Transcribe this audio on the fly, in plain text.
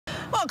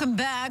Welcome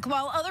back.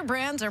 While other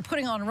brands are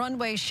putting on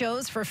runway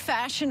shows for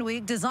Fashion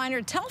Week,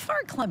 designer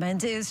Telfar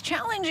Clemens is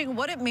challenging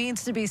what it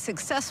means to be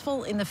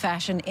successful in the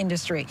fashion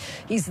industry.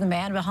 He's the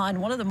man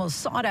behind one of the most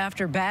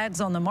sought-after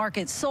bags on the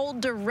market, sold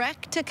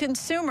direct to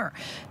consumer.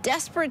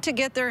 Desperate to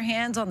get their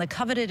hands on the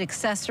coveted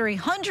accessory,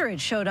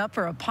 hundreds showed up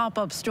for a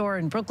pop-up store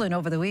in Brooklyn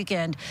over the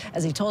weekend.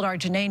 As he told our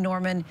Janae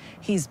Norman,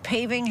 he's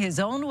paving his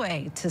own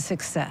way to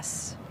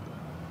success.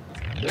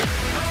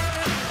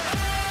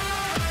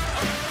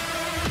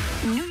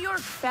 New York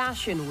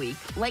Fashion Week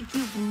like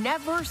you've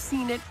never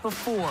seen it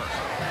before.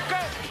 Go!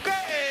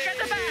 Get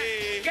the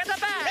bag! Get the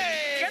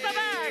bag! Get the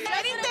bag!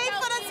 Anything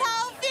for the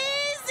Telfar!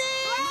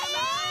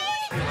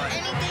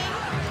 Anything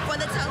for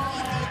the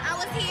Telfar. I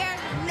was here,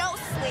 no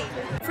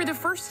sleep. For the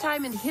first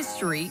time in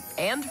history,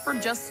 and for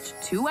just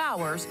 2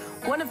 hours,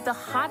 one of the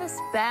hottest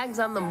bags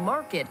on the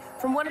market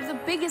from one of the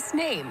biggest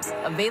names,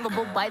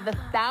 available by the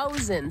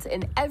thousands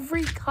in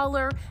every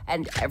color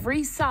and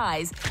every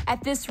size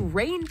at this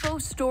rainbow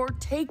store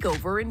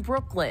takeover in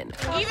Brooklyn.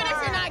 Even if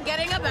you're not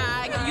getting a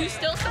bag, you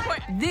still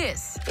support.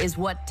 This is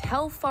what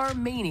Telfar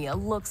Mania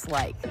looks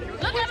like.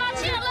 Look at my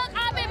chin, look,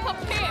 I've been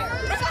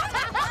prepared.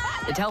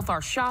 The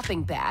Telfar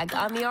shopping bag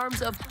on the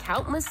arms of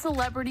countless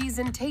celebrities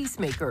and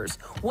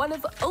tastemakers, one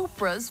of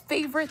Oprah's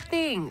favorite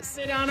things.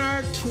 Sit on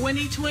our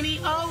 2020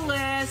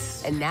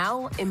 list. And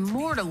now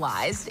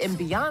immortalized in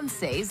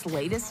Beyonce's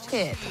latest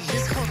hit.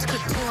 This haute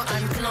couture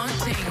I'm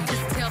flaunting. This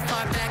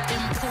Telfar bag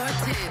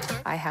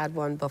imported. I had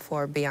one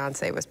before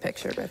Beyonce was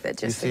pictured with it,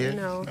 just so you you see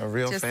it? know. A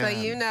real just fan.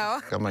 so you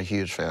know. I'm a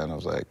huge fan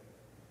of, like,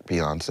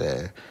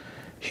 Beyonce.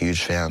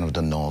 Huge fan of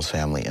the Knowles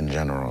family in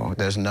general.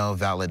 There's no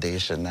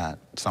validation that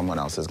someone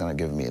else is going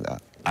to give me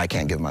that I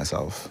can't give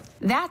myself.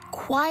 That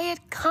quiet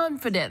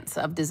confidence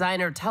of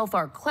designer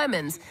Telfar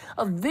Clemens,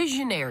 a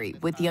visionary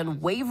with the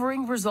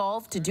unwavering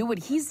resolve to do what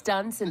he's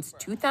done since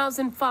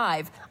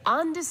 2005,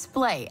 on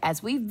display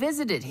as we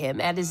visited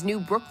him at his new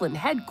Brooklyn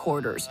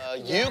headquarters.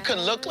 You can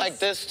look like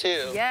this,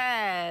 too.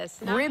 Yes.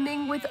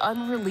 Brimming with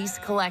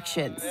unreleased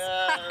collections.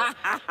 Yeah.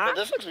 But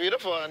this looks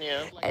beautiful on you.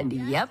 And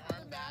yep,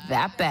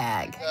 that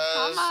bag.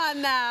 Come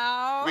on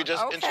now. We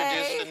just Okay.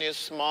 introduced the new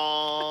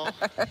small.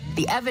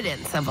 The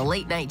evidence of a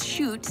late-night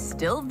shoot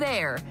still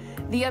there.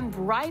 The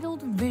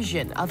unbridled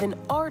vision of an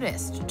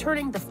artist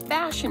turning the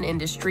fashion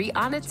industry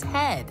on its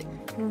head.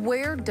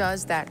 Where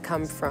does that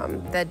come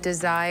from? That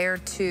desire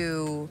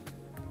to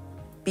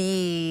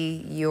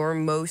be your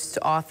most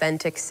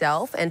authentic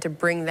self and to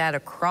bring that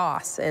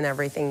across in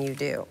everything you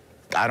do?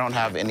 I don't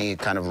have any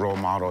kind of role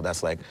model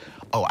that's like,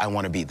 oh, I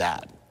want to be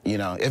that. You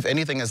know, if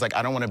anything, is like,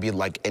 I don't want to be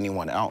like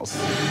anyone else.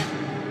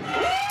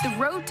 The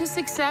road to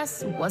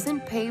success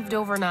wasn't paved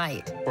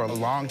overnight. For a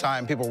long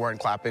time, people weren't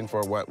clapping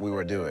for what we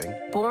were doing.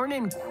 Born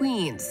in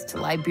Queens to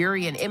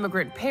Liberian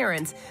immigrant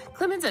parents,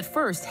 Clemens at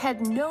first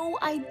had no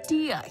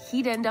idea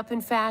he'd end up in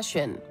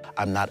fashion.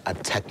 I'm not a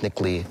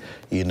technically,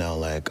 you know,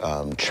 like,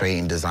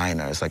 trained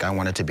designer. It's like I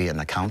wanted to be an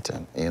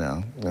accountant, you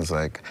know? It's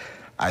like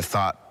I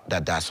thought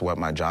that that's what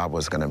my job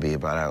was going to be,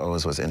 but I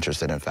always was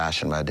interested in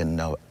fashion, but I didn't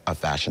know a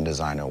fashion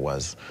designer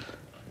was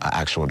an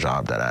actual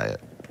job that I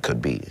could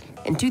be.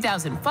 In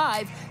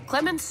 2005,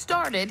 Clemens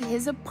started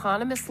his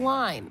eponymous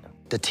line.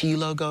 The T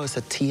logo is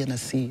a T and a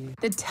C.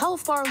 The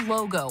Telfar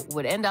logo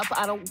would end up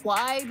on a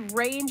wide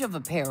range of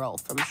apparel,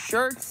 from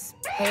shirts,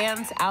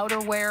 pants,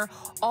 outerwear,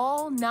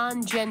 all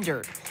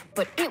non-gendered.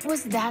 But it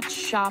was that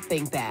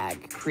shopping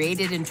bag,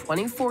 created in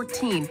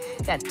 2014,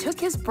 that took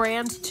his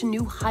brand to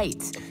new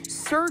heights,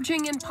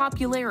 surging in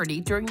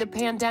popularity during the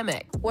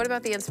pandemic. What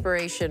about the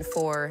inspiration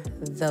for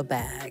the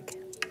bag?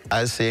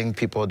 I was seeing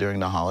people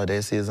during the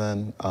holiday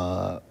season,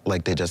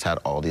 like they just had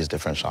all these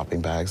different shopping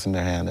bags in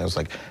their hand. It was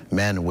like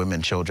men, women,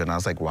 children. I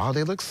was like, wow,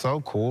 they look so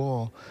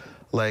cool.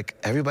 Like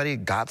everybody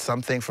got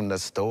something from the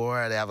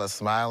store. They have a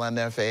smile on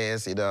their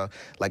face, you know,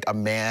 like a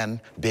man,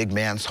 big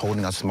man's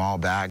holding a small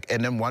bag.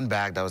 And then one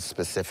bag that was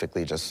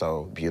specifically just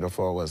so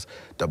beautiful was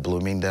the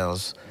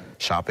Bloomingdale's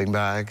shopping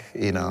bag,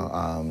 you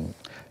know.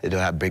 They do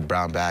have big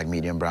brown bag,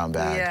 medium brown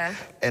bag. Yeah.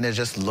 And it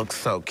just looks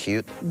so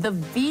cute. The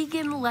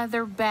vegan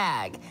leather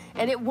bag.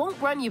 And it won't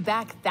run you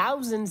back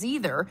thousands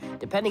either.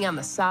 Depending on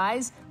the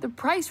size, the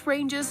price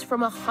ranges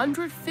from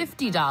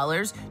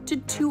 $150 to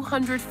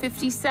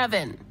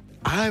 $257.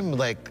 I'm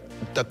like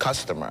the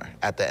customer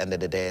at the end of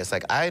the day. It's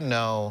like I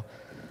know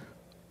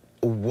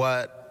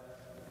what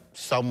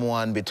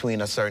someone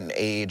between a certain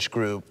age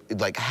group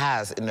like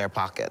has in their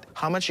pocket.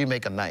 How much you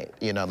make a night,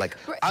 you know, like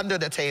under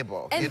the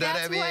table. And you know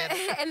that's what I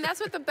mean? and that's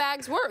what the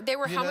bags were. They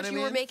were You how know much what I you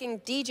were mean? making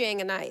DJing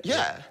a night.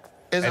 Yeah.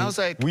 And I was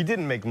like, we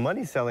didn't make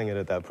money selling it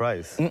at that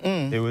price.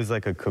 It was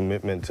like a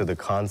commitment to the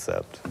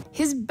concept.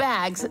 His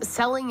bags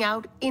selling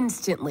out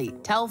instantly.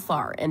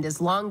 Telfar and his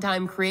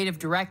longtime creative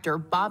director,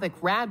 Bobak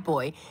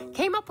Radboy,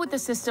 came up with a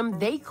system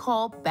they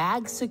call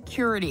bag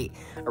security,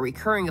 a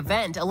recurring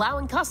event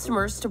allowing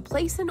customers to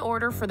place an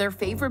order for their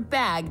favorite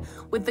bag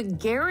with the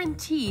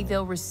guarantee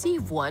they'll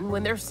receive one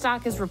when their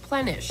stock is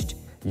replenished.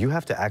 You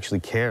have to actually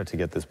care to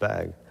get this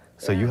bag.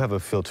 So you have a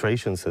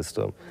filtration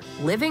system.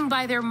 Living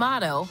by their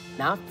motto,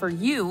 not for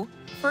you,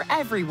 for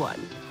everyone.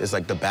 It's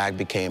like the bag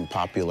became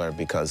popular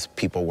because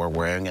people were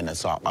wearing it and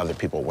saw other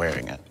people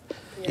wearing it.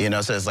 You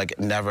know, so it's like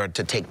never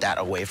to take that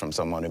away from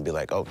someone and be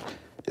like, oh,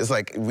 it's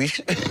like we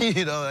should,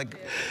 you know, like,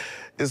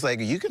 it's like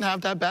you can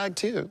have that bag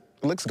too.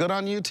 It looks good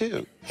on you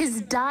too.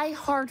 His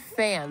die-hard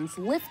fans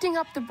lifting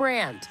up the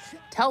brand,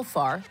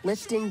 Telfar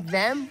lifting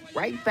them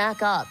right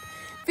back up.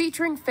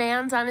 Featuring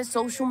fans on his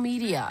social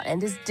media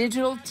and his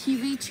digital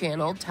TV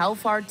channel,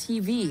 Telfar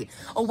TV,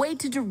 a way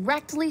to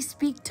directly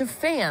speak to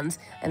fans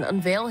and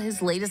unveil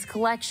his latest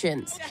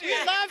collections. We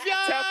love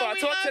y'all. Telfar,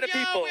 talk to the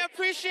people. We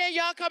appreciate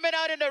y'all coming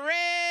out in the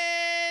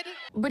red.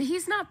 But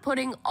he's not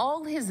putting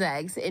all his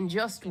eggs in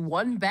just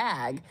one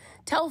bag.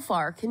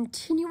 Telfar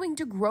continuing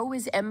to grow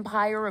his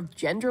empire of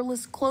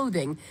genderless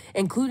clothing,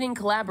 including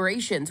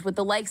collaborations with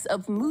the likes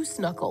of Moose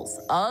Knuckles,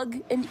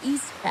 UGG, and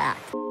Eastpak.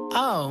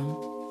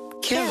 Oh,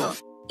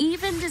 cute.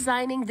 Even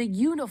designing the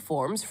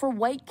uniforms for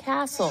White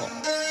Castle.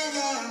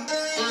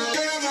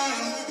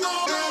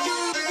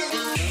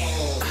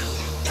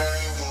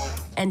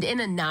 And in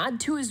a nod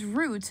to his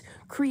roots,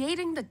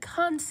 creating the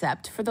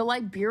concept for the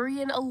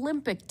Liberian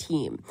Olympic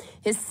team,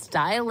 his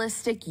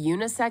stylistic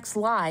unisex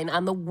line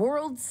on the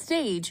world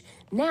stage,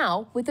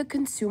 now with a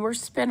consumer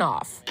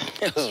spinoff.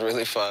 It was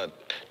really fun.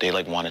 They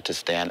like wanted to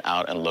stand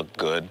out and look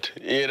good,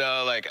 you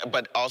know, like,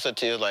 but also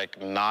too, like,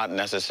 not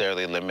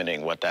necessarily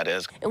limiting what that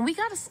is. And we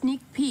got a sneak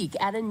peek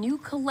at a new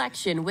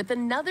collection with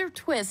another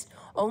twist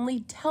only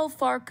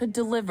Telfar could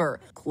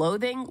deliver.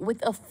 Clothing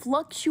with a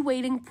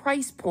fluctuating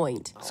price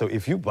point. So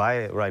if you buy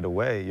it right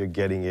away, you're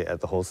getting it at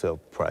the wholesale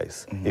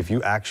price. If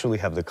you actually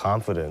have the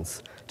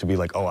confidence to be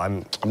like, oh,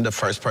 I'm the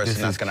first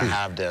person that's going to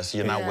have this.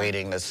 You're not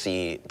waiting to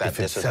see that if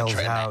this it is a sells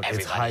trend out, that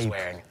it's everybody's hype.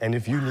 wearing. And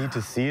if you need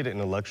to see it in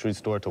a luxury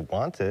store to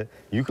want it,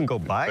 you can go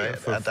buy it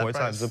for at that 4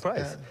 times the price.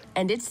 Yeah.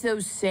 And it's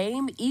those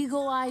same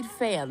eagle-eyed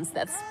fans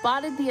that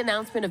spotted the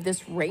announcement of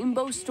this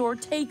Rainbow Store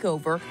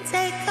takeover.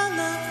 Take a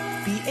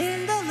look, be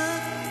in the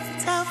look,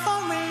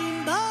 Telfar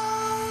Rainbow.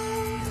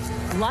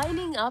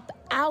 Lining up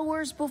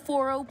hours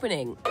before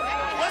opening.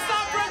 What's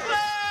up, Brooklyn?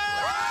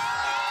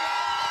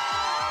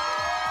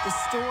 The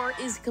store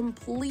is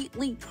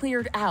completely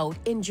cleared out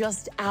in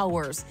just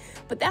hours.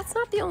 But that's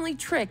not the only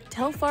trick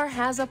Telfar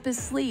has up his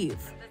sleeve.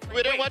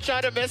 We didn't want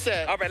y'all to miss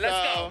it. All right,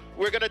 let's go.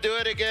 We're going to do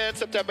it again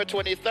September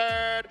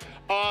 23rd,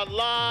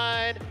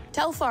 online.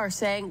 Telfar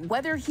saying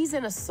whether he's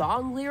in a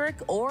song lyric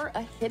or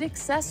a hit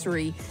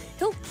accessory,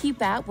 he'll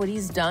keep at what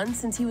he's done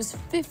since he was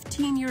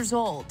 15 years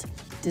old,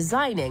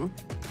 designing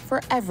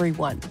for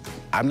everyone.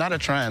 I'm not a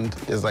trend.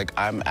 It's like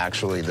I'm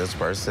actually this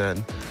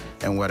person,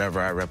 and whatever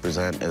I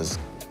represent is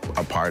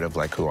a part of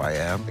like who I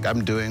am. Like,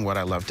 I'm doing what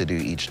I love to do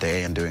each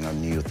day and doing a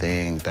new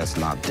thing that's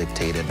not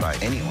dictated by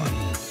anyone.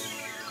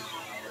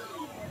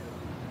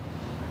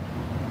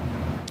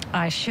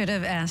 I should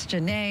have asked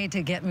Janae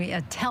to get me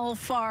a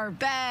Telfar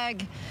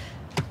bag.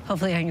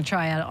 Hopefully I can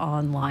try it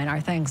online. Our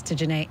thanks to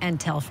Janae and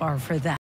Telfar for that.